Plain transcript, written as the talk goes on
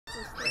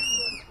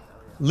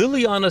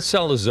Liliana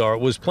Salazar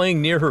was playing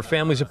near her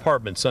family's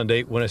apartment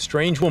Sunday when a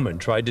strange woman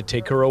tried to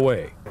take her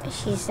away.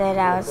 She said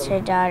I was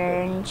her daughter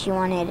and she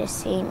wanted to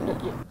see me.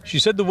 She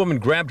said the woman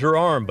grabbed her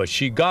arm, but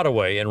she got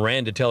away and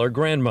ran to tell her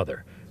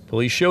grandmother.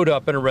 Police showed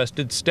up and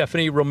arrested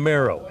Stephanie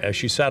Romero as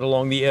she sat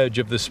along the edge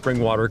of the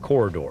Springwater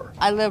corridor.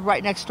 I live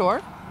right next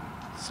door,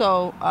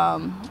 so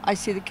I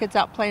see the kids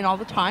out playing all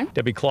the time.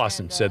 Debbie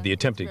Clausen said the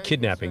attempted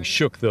kidnapping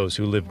shook those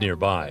who lived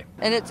nearby.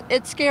 And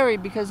it's scary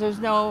because there's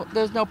no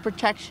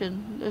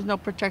protection. There's no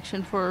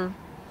protection for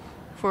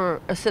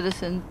a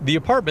citizen. The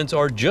apartments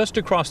are just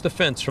across the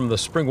fence from the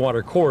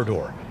Springwater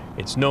corridor.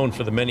 It's known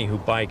for the many who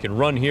bike and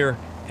run here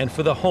and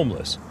for the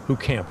homeless who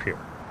camp here.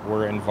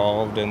 We're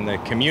involved in the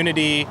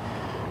community.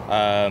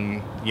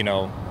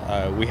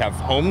 We have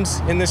homes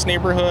in this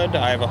neighborhood.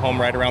 I have a home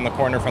right around the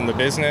corner from the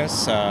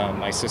business.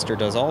 My sister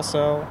does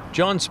also.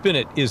 John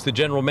Spinnett is the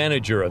general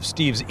manager of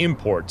Steve's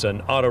Imports,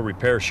 an auto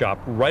repair shop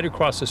right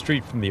across the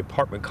street from the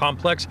apartment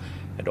complex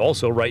and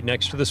also right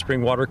next to the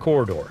Springwater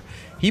corridor.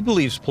 He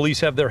believes police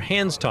have their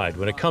hands tied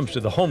when it comes to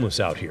the homeless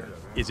out here.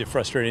 Is it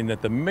frustrating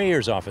that the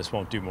mayor's office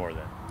won't do more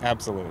then?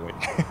 Absolutely.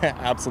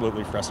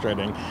 Absolutely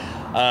frustrating.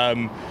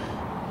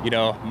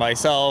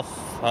 Myself,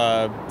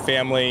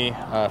 family,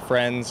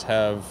 friends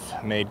have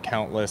made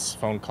countless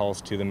phone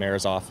calls to the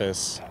mayor's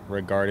office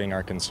regarding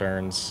our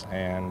concerns,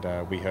 and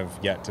we have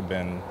yet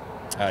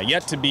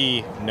to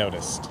be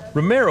noticed.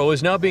 Romero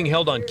is now being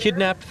held on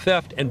kidnap,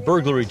 theft, and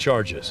burglary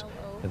charges.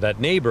 And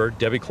that neighbor,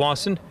 Debbie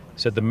Clausen,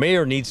 said the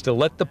mayor needs to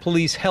let the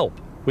police help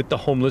with the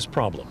homeless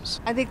problems.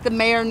 I think the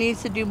mayor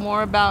needs to do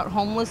more about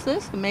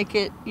homelessness and make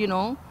it,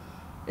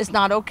 it's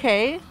not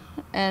okay,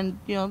 and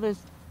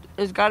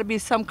there's got to be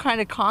some kind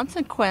of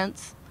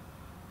consequence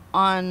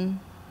on,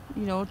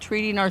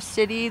 treating our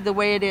city the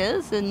way it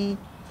is, and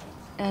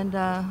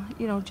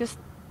just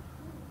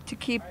to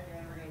keep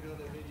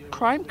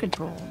crime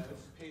control.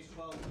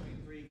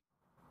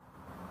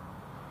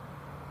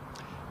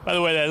 By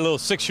the way, that little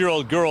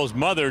 6-year-old girl's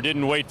mother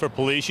didn't wait for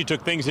police. She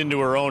took things into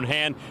her own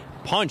hand,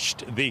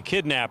 punched the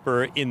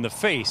kidnapper in the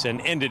face,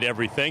 and ended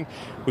everything.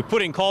 We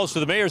put in calls to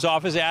the mayor's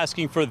office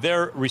asking for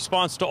their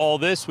response to all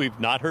this. We've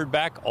not heard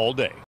back all day.